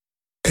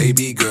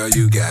Baby girl,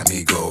 you got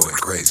me going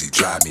crazy,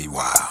 drive me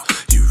wild.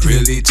 You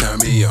really turn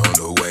me on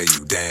the way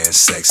you dance,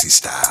 sexy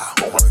style.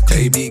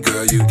 Baby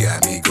girl, you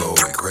got me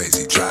going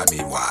crazy, drive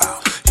me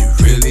wild. You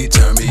really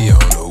turn me on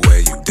the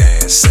way you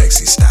dance,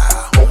 sexy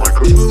style.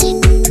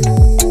 Ooh,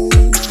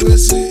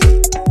 pussy,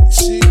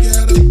 she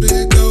got a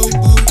big old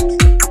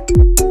booty.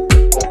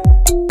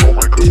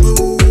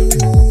 Ooh,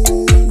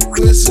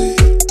 pussy,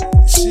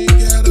 she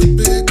got a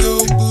big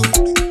old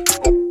booty.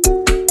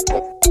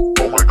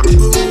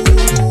 Ooh,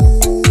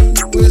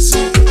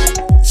 pussy,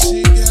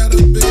 she got a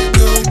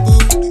big old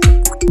booty.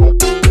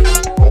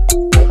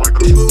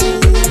 Ooh,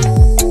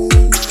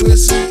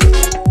 pussy,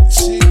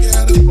 she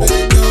got a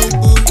big old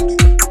booty.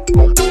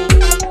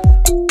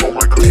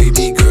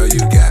 Baby girl, you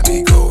got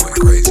me going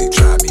crazy,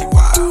 drive me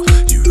wild.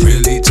 You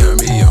really turn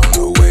me on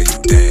the way you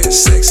dance,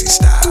 sexy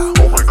style.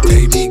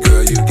 Baby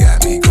girl, you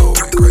got me going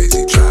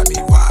crazy, drive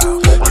me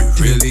wild. You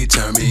really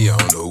turn me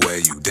on the way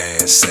you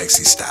dance,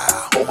 sexy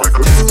style. Ooh,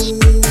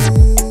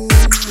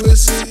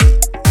 pussy,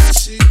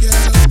 she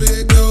got a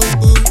big old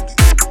booty.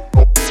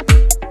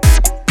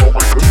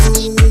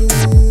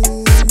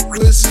 Ooh,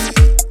 pussy,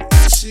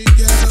 she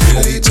got a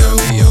really turn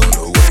me on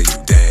the way you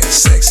dance,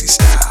 sexy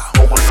style.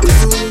 Ooh,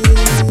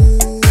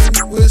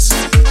 pussy.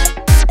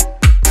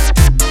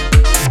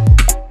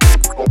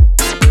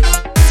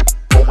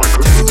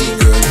 Baby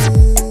girl,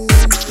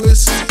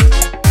 pussy,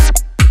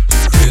 you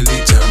really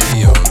turn me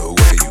on the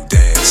way you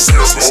dance,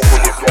 sexy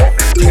style.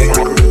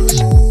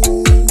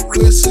 Ooh,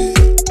 pussy,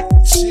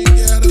 she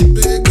got a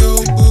big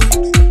old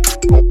booty.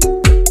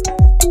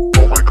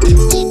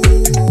 Ooh,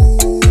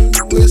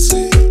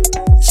 pussy,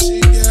 she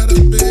got a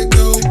big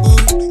old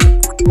booty.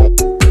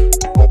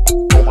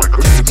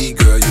 Baby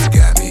girl, you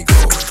got me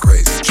going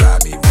crazy,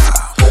 drive me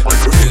wild. You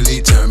really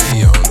turn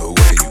me on the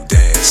way you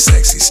dance,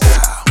 sexy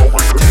style.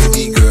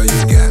 Baby girl,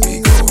 you got me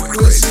going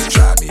crazy,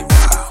 drive me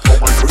wild.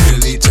 You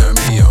really turn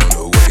me on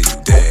the way you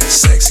dance,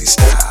 sexy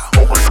style.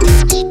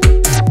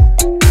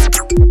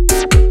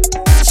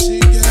 She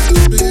got a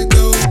big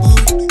old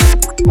booty.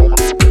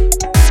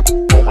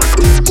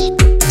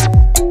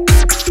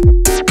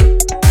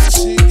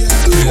 She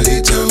got a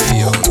really turn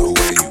me on the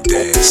way you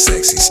dance,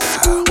 sexy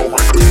style.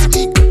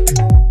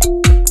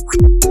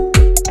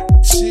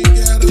 She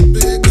got a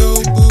big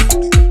old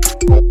booty.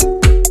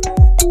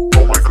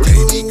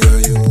 Baby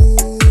girl, you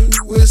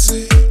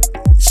pussy.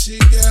 She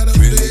got a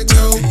really big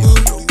old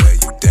booty. The way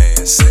you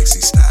dance,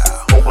 sexy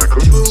style. Ooh,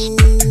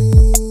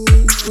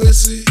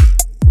 pussy.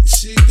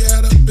 She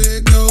got a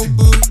big old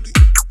booty.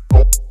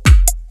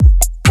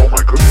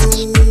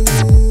 Ooh,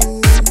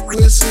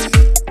 pussy.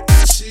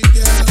 She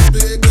got a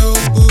big old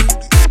booty.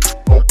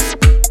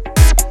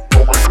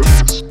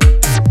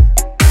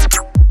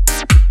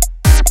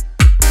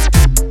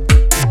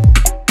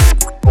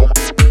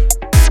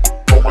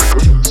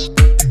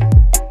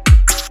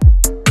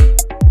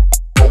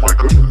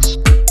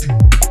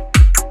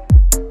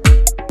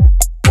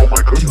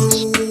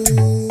 Ooh,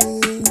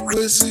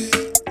 pussy,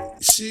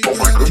 she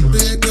got a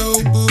big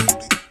old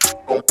booty.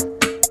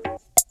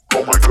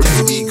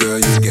 Baby girl,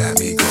 you got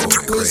me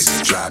going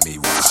crazy, drive me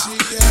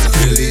wild.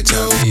 Really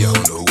turn me on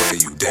the way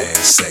you dance,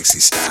 sexy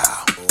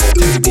style.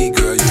 Baby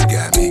girl, you